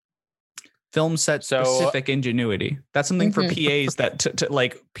 Yep. Film set specific ingenuity. That's something for PAs that to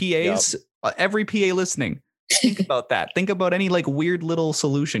like PAs. Yep. Every PA listening, think about that. Think about any like weird little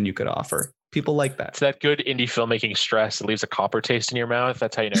solution you could offer. People like that. It's that good indie filmmaking stress that leaves a copper taste in your mouth.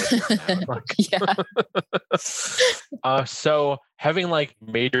 That's how you know. Yeah. So having like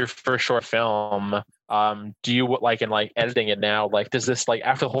made your first short film, do you like in like editing it now? Like, does this like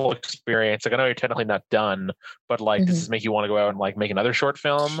after the whole experience? Like, I know you're technically not done, but like, does this make you want to go out and like make another short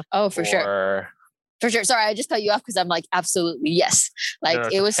film? Oh, for sure. For sure. Sorry, I just cut you off because I'm like, absolutely yes.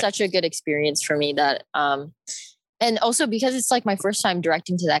 Like, it was such a good experience for me that and also because it's like my first time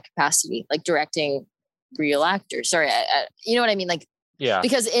directing to that capacity, like directing real actors. Sorry, you know what I mean? Like, yeah.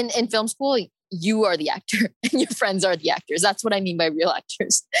 Because in film school, you are the actor and your friends are the actors. That's what I mean by real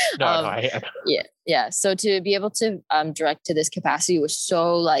actors. Yeah. So to be able to direct to this capacity was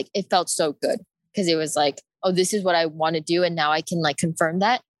so like, it felt so good because it was like, oh, this is what I want to do. And now I can like confirm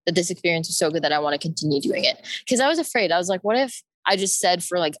that this experience was so good that I want to continue doing it. Because I was afraid. I was like, what if I just said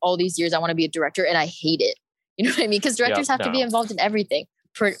for like all these years, I want to be a director and I hate it? You know what I mean? Because directors have to be involved in everything,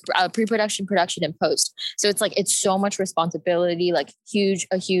 pre-production, production, and post. So it's like, it's so much responsibility, like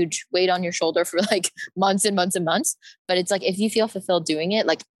a huge weight on your shoulder for like months and months and months. But it's like, if you feel fulfilled doing it,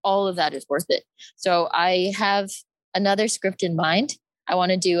 like all of that is worth it. So I have another script in mind. I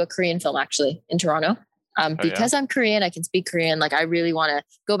want to do a Korean film actually in Toronto. Because I'm Korean, I can speak Korean. Like I really want to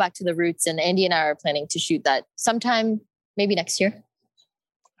go back to the roots, and Andy and I are planning to shoot that sometime, maybe next year.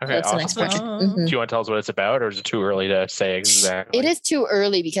 Okay, awesome. The next project. Do you want to tell us what it's about, or is it too early to say exactly? It is too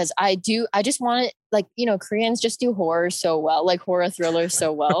early because I just want it, like, you know, Koreans just do horror so well, like horror thrillers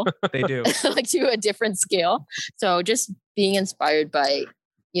so well. They do. Like to a different scale. So just being inspired by,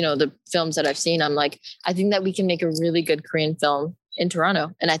 you know, the films that I've seen, I'm like, I think that we can make a really good Korean film in Toronto.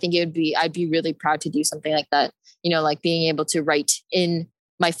 And I think I'd be really proud to do something like that. You know, like being able to write in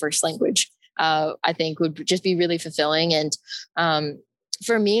my first language, I think would just be really fulfilling. And,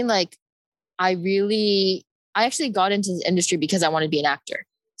 for me, like I actually got into the industry because I wanted to be an actor.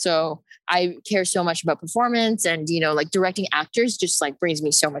 So I care so much about performance, and, you know, like directing actors just like brings me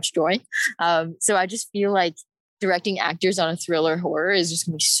so much joy. So I just feel like directing actors on a thriller horror is just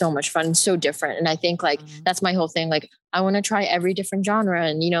gonna be so much fun and so different. And I think like that's my whole thing. Like I want to try every different genre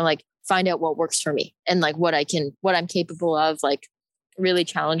and, you know, like find out what works for me and like what I'm capable of, like really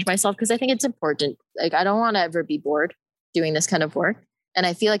challenge myself. Cause I think it's important. Like I don't want to ever be bored doing this kind of work. And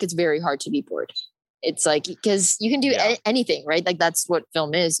I feel like it's very hard to be bored. It's like, because you can do anything, right? Like that's what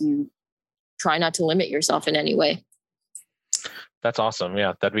film is. You try not to limit yourself in any way. That's awesome.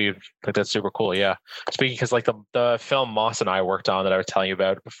 Yeah, that'd be like, that's super cool. Yeah. Speaking, because like the film Moss and I worked on that I was telling you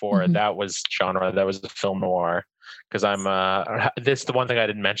about before, that was genre, that was the film noir. because I'm the one thing I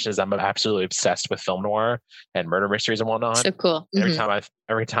didn't mention is I'm absolutely obsessed with film noir and murder mysteries and whatnot. So cool. Every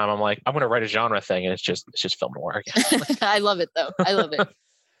time I'm like, I'm going to write a genre thing, and it's just film noir again. I love it though. I love it.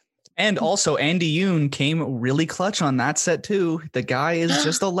 And also, Andy Yoon came really clutch on that set too. The guy is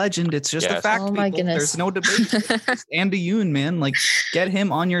just a legend. It's just a fact. Oh my goodness. There's no debate. It's Andy Yoon, man. Like, get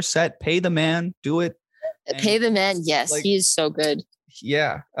him on your set. Pay the man. Do it. Pay the man. Yes, he is so good.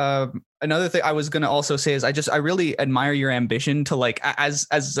 Yeah. Another thing I was going to also say is I really admire your ambition to, like, as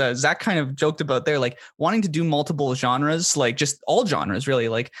Zach kind of joked about there, like wanting to do multiple genres, like just all genres really,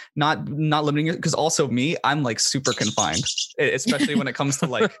 like not limiting it. Cause also me, I'm like super confined, especially when it comes to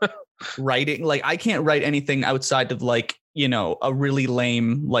like writing. Like I can't write anything outside of like, you know, a really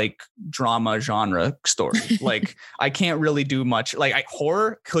lame like drama genre story. Like I can't really do much. Like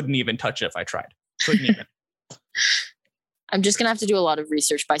horror couldn't even touch it if I tried. Couldn't even. I'm just going to have to do a lot of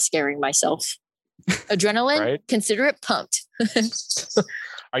research by scaring myself. Adrenaline, right? Consider it pumped.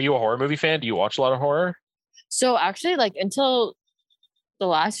 Are you a horror movie fan? Do you watch a lot of horror? So actually, like until the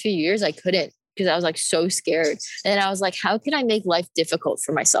last few years, I couldn't because I was like so scared. And I was like, how can I make life difficult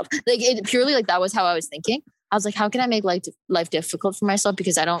for myself? Like it purely like that was how I was thinking. I was like, how can I make life difficult for myself?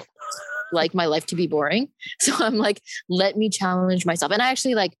 Because I don't like my life to be boring. So I'm like, let me challenge myself. And I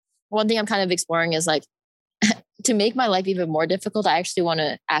actually like one thing I'm kind of exploring is like, to make my life even more difficult, I actually want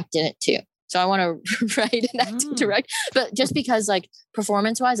to act in it too. So I want to write and act and direct, but just because like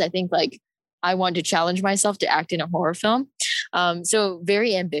performance wise, I think like I want to challenge myself to act in a horror film. So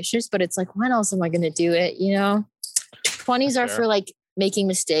very ambitious, but it's like, when else am I going to do it? You know, 20s are for like making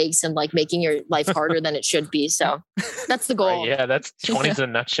mistakes and like making your life harder than it should be. So that's the goal. Right, yeah. That's 20s in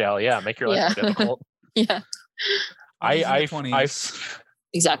a nutshell. Yeah. Make your life difficult. Yeah.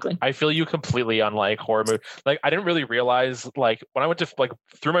 Exactly. I feel you completely on like horror movie. Like I didn't really realize like when I went to like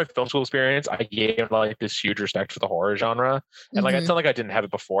through my film school experience, I gained like this huge respect for the horror genre. And like it's not like I didn't have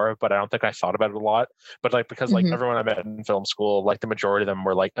it before, but I don't think I thought about it a lot. But like because like everyone I met in film school, like the majority of them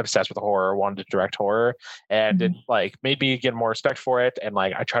were like obsessed with horror, wanted to direct horror, and it like made me get more respect for it. And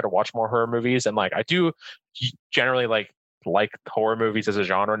like I try to watch more horror movies, and like I do generally like horror movies as a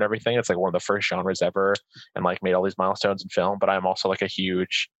genre and everything. It's like one of the first genres ever, and like made all these milestones in film. But I'm also like a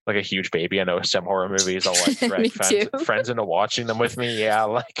huge baby. I know some horror movies. I'll like drag friends into watching them with me. Yeah,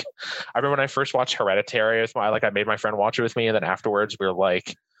 like I remember when I first watched Hereditary with I made my friend watch it with me, and then afterwards we're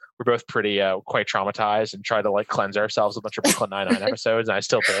both pretty quite traumatized and try to like cleanse ourselves with a bunch of Brooklyn Nine-Nine episodes, and I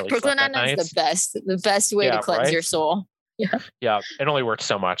still barely Brooklyn Nine-Nine is the best way to cleanse your soul. Yeah, it only worked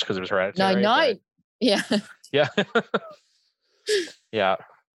so much because it was Hereditary. Nine. Yeah. Yeah.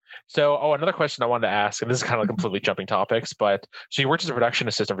 So, another question I wanted to ask, and this is kind of completely jumping topics, but so you worked as a production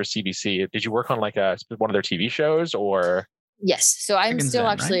assistant for CBC. Did you work on like one of their TV shows or? Yes. So I'm still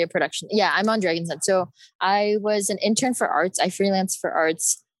actually a production. Yeah, I'm on Dragon's Den. So I was an intern for arts. I freelanced for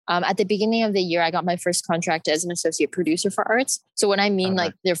arts. At the beginning of the year, I got my first contract as an associate producer for arts. So when I mean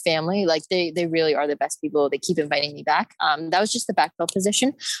like their family, like they really are the best people. They keep inviting me back. That was just the backfill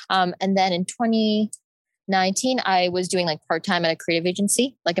position. And then in 2019, I was doing like part-time at a creative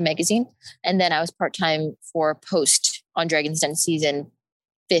agency, like a magazine. And then I was part-time for Post on Dragon's Den season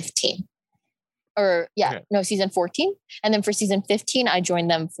 15 season 14. And then for season 15, I joined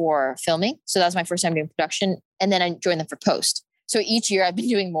them for filming. So that was my first time doing production. And then I joined them for post. So each year I've been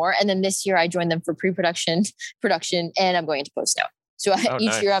doing more. And then this year I joined them for pre-production, production, and I'm going into post now. So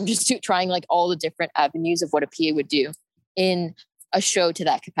each year I'm just trying like all the different avenues of what a PA would do in a show to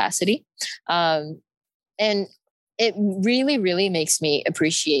that capacity. And it really, really makes me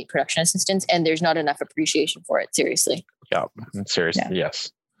appreciate production assistants, and there's not enough appreciation for it. Seriously. Yeah, seriously. Yeah.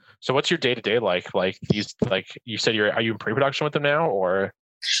 Yes. So what's your day-to-day like? Like these, like you said, are you in pre-production with them now or?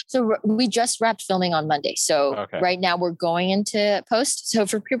 So we just wrapped filming on Monday. So right now we're going into post. So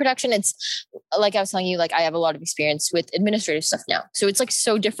for pre-production, it's like I was telling you, like I have a lot of experience with administrative stuff now. So it's like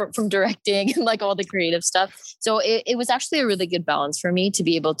so different from directing and like all the creative stuff. So it was actually a really good balance for me to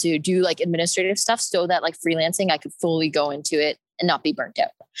be able to do like administrative stuff so that like freelancing, I could fully go into it and not be burnt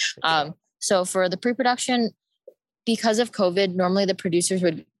out. So for the pre-production, because of COVID, normally the producers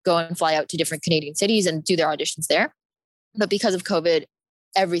would go and fly out to different Canadian cities and do their auditions there. But because of COVID,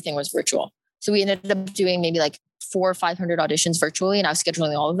 everything was virtual. So we ended up doing maybe like 400 or 500 auditions virtually, and I was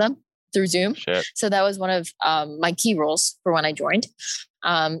scheduling all of them through Zoom. Shit. So that was one of my key roles for when I joined,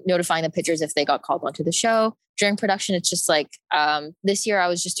 notifying the pitchers if they got called onto the show. During production, it's just like this year I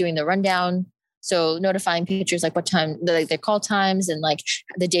was just doing the rundown. So notifying pitchers like what time, their call times and like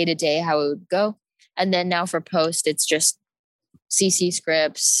the day-to-day, how it would go. And then now for post, it's just CC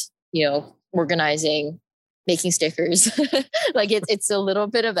scripts, organizing, making stickers. Like it's a little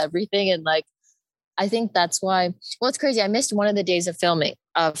bit of everything. And like, I think that's why. Well, it's crazy. I missed one of the days of filming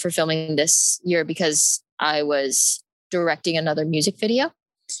for filming this year because I was directing another music video.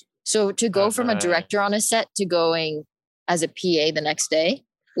 So to go from a director on a set to going as a PA the next day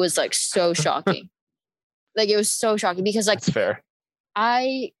was like so shocking. Like it was so shocking because like That's fair.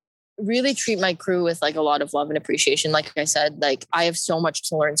 I really treat my crew with like a lot of love and appreciation. Like I said, like I have so much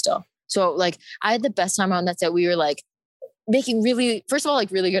to learn still. So like I had the best time on that set. We were like making really, first of all,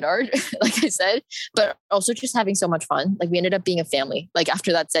 like really good art, like I said, but also just having so much fun. Like we ended up being a family. Like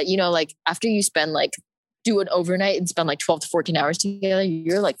after that set, you know, like after you spend like do an overnight and spend like 12 to 14 hours together,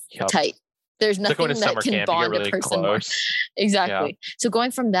 you're like tight. There's nothing that can bond a person more. Exactly. Yeah. So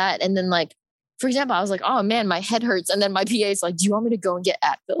going from that and then like, for example, I was like, oh man, my head hurts. And then my PA is like, do you want me to go and get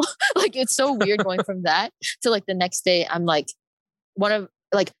Advil? Like, it's so weird going from that to like the next day, I'm like, one of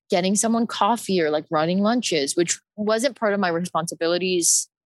like getting someone coffee or like running lunches, which wasn't part of my responsibilities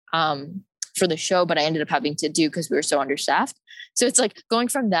for the show, but I ended up having to do because we were so understaffed. So it's like going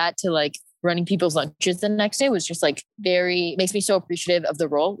from that to like running people's lunches the next day was just like makes me so appreciative of the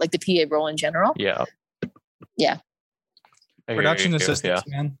role, like the PA role in general. Yeah. Yeah. Production assistants,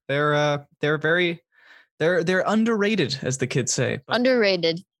 man. They're underrated, as the kids say. But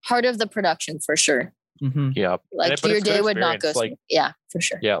underrated. Heart of the production for sure. Mm-hmm. Yeah. Like your day would not go like, yeah, for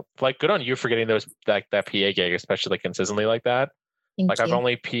sure. Yeah. Like good on you for getting those that PA gig, especially like consistently like that. Thank you. I've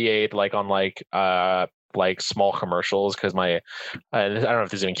only PA'd like on like small commercials because I don't know if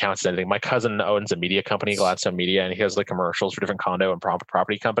this even counts as anything. My cousin owns a media company, Gladstone Media, and he has like commercials for different condo and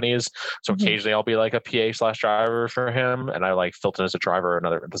property companies. So occasionally I'll be like a PA/driver for him, and I like filter as a driver.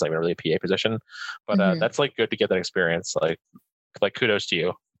 Another, it's not even really a PA position, but that's like good to get that experience. Like kudos to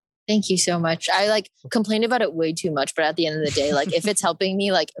you. Thank you so much. I like complain about it way too much, but at the end of the day, like if it's helping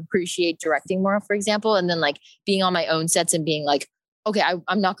me like appreciate directing more, for example, and then like being on my own sets and being like, okay,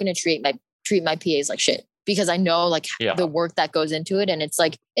 I'm not going to treat my PAs like shit because I know like the work that goes into it. And it's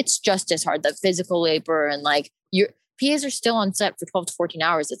like, it's just as hard, the physical labor and like your PAs are still on set for 12 to 14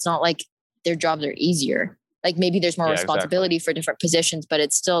 hours. It's not like their jobs are easier. Like maybe there's more responsibility for different positions, but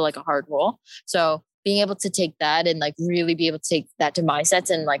it's still like a hard role. So being able to take that and like really be able to take that to my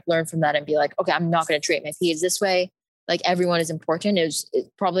sets and like learn from that and be like, okay, I'm not going to treat my PAs this way. Like everyone is important. It's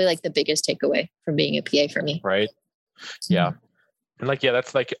probably like the biggest takeaway from being a PA for me. Right. Yeah. And like, yeah,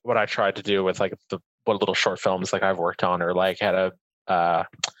 that's like what I tried to do with like what little short films like I've worked on or like had a,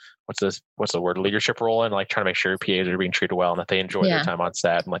 what's the word, leadership role and like trying to make sure PAs are being treated well and that they enjoy their time on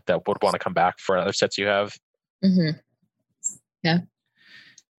set and like that would want to come back for other sets you have. Mm-hmm. Yeah.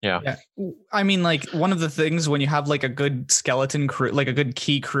 I mean, like one of the things when you have like a good skeleton crew, like a good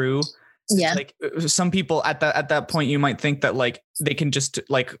key crew, like some people at that point you might think that like they can just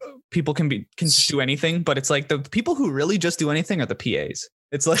like people can just do anything, but it's like the people who really just do anything are the PAs.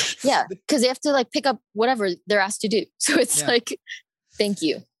 It's like because they have to like pick up whatever they're asked to do. So it's like, thank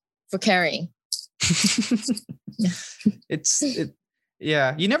you for carrying.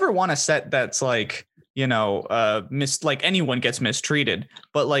 You never want a set that's like, you know, like anyone gets mistreated,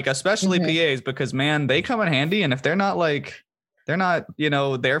 but like especially PAs because man, they come in handy, and if they're not you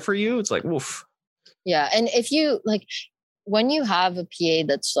know there for you, it's like woof. Yeah, and if you like when you have a PA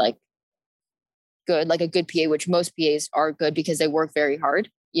that's like good, like a good PA, which most PAs are good because they work very hard,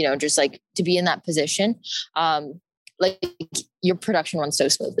 you know, just like to be in that position, like your production runs so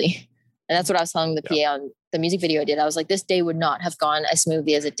smoothly. And that's what I was telling the PA on the music video I did. I was like, this day would not have gone as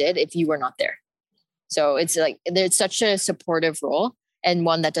smoothly as it did if you were not there. So it's like, there's such a supportive role and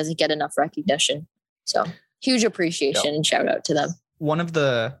one that doesn't get enough recognition. So huge appreciation and shout out to them. One of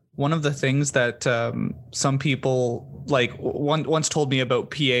the things that some people like once told me about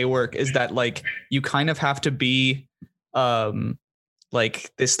PA work is that like you kind of have to be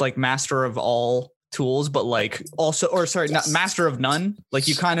like this like master of all tools, but like also, or sorry, not master of none. Like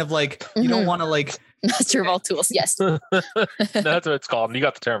you kind of like, you don't want to like master of all tools. Yes. That's what it's called. You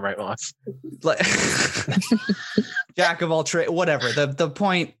got the term right, Moss. Like jack of all trades, whatever. The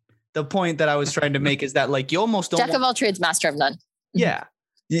point that I was trying to make is that like you almost don't jack of all trades, master of none. Yeah.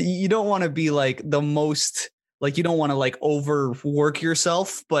 You don't want to be like the most, like you don't want to like overwork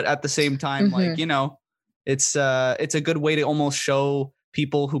yourself, but at the same time, like, you know, it's a good way to almost show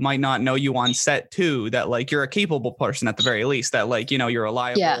people who might not know you on set too, that like you're a capable person at the very least, that like, you know, you're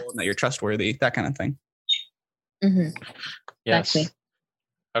reliable and that you're trustworthy, that kind of thing. Yes. Exactly.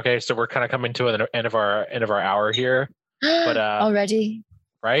 Okay. So we're kind of coming to the end of our hour here, but already,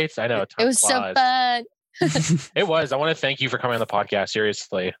 right? I know. It was so fun. It was. I want to thank you for coming on the podcast.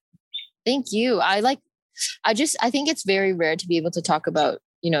 Seriously. Thank you. I think it's very rare to be able to talk about,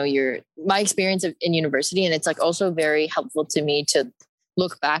 you know, my experience in university. And it's like also very helpful to me to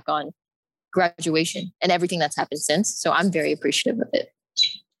look back on graduation and everything that's happened since. So I'm very appreciative of it.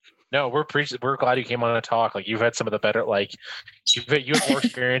 No, we're glad you came on to talk. Like, you've had some of the better, like, you have more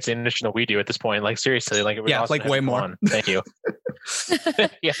experience in industry than we do at this point. Like, seriously, like, it was awesome like way more. on. Thank you.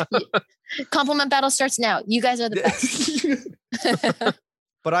 Yeah. Compliment battle starts now. You guys are the best.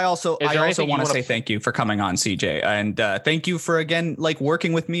 But I also want to say thank you for coming on, CJ, and thank you for again like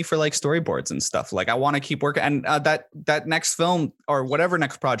working with me for like storyboards and stuff. Like, I want to keep working, and that next film or whatever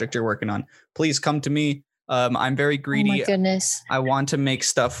next project you're working on, please come to me. I'm very greedy. Oh my goodness. I want to make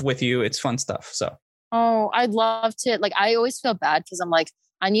stuff with you. It's fun stuff. So. Oh, I'd love to. Like, I always feel bad because I'm like,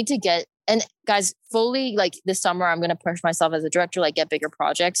 I need to get, and guys, fully like this summer, I'm going to push myself as a director, like get bigger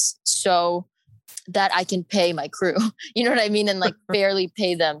projects so that I can pay my crew. You know what I mean? And like barely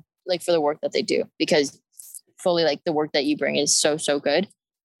pay them like for the work that they do, because fully like the work that you bring is so, so good.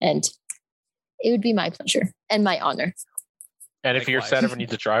 And it would be my pleasure and my honor. And if your set ever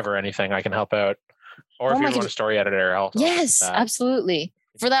needs a driver or anything, I can help out. Or if you want a story editor, I'll yes, absolutely.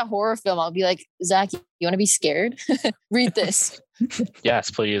 For that horror film, I'll be like, Zach, you want to be scared? Read this.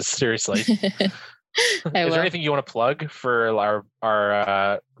 Yes, please. Seriously. Is there anything you want to plug for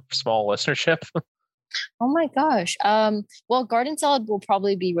our small listenership? Oh my gosh. Well, Garden Salad will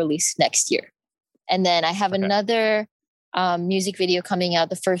probably be released next year. And then I have another music video coming out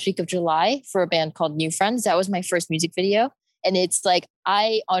the first week of July for a band called New Friends. That was my first music video. And it's like,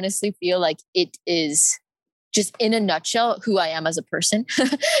 I honestly feel like it is just in a nutshell who I am as a person,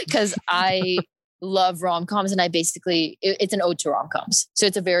 because I love rom-coms, and it's an ode to rom-coms. So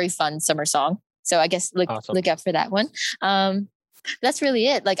it's a very fun summer song. So I guess look out for that one. That's really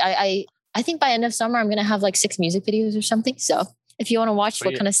it. Like I think by end of summer, I'm going to have like 6 music videos or something. So if you want to watch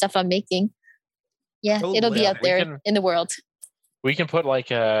what kind of stuff I'm making, it'll be out there in the world. We can put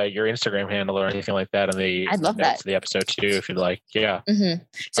like your Instagram handle or anything like that in the I'd love that. The episode too, if you'd like. Yeah. Mm-hmm.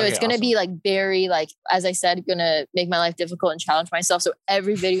 So it's going to be like very, like, as I said, going to make my life difficult and challenge myself. So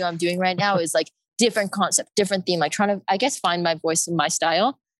every video I'm doing right now is like different concept, different theme, like trying to, I guess, find my voice and my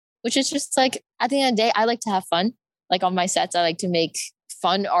style, which is just like, at the end of the day, I like to have fun. Like on my sets, I like to make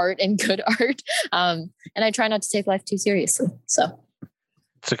fun art and good art. And I try not to take life too seriously. So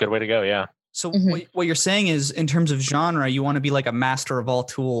it's a good way to go. Yeah. So what you're saying is, in terms of genre, you want to be like a master of all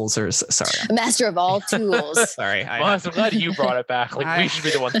tools, or sorry, a master of all tools. Sorry, I'm glad you brought it back. Like, we should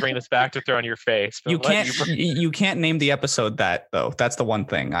be the ones bringing this back to throw in your face. You can't name the episode that though. That's the one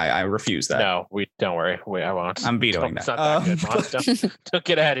thing I refuse that. No, don't worry. I won't. I'm vetoing that. It's not that good. Don't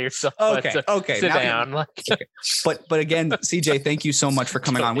get ahead of yourself. Okay. Sit down. Okay. But again, CJ, thank you so much for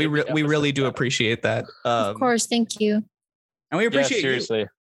coming on. We really do appreciate that. Of course, thank you. And we appreciate seriously. You.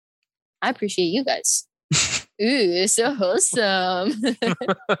 I appreciate you guys. Ooh, so wholesome.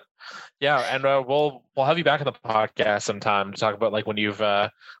 Yeah, and we'll have you back on the podcast sometime to talk about like when you've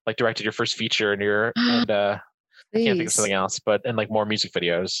like directed your first feature and I can't think of something else, but and like more music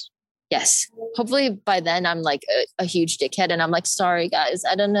videos. Yes. Hopefully by then I'm like a huge dickhead and I'm like, sorry guys,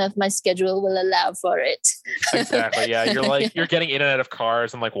 I don't know if my schedule will allow for it. Exactly. Yeah. You're like, you're getting in and out of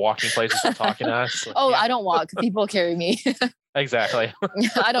cars and like walking places and talking to us. Like, I don't walk. People carry me. Exactly.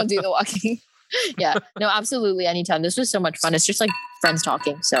 I don't do the walking. Yeah. No, absolutely. Anytime. This was so much fun. It's just like friends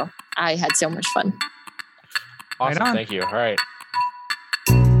talking. So I had so much fun. Awesome. Right. Thank you. All right.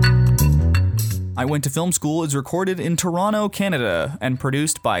 I Went to Film School is recorded in Toronto, Canada, and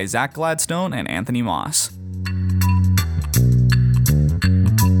produced by Zach Gladstone and Anthony Moss.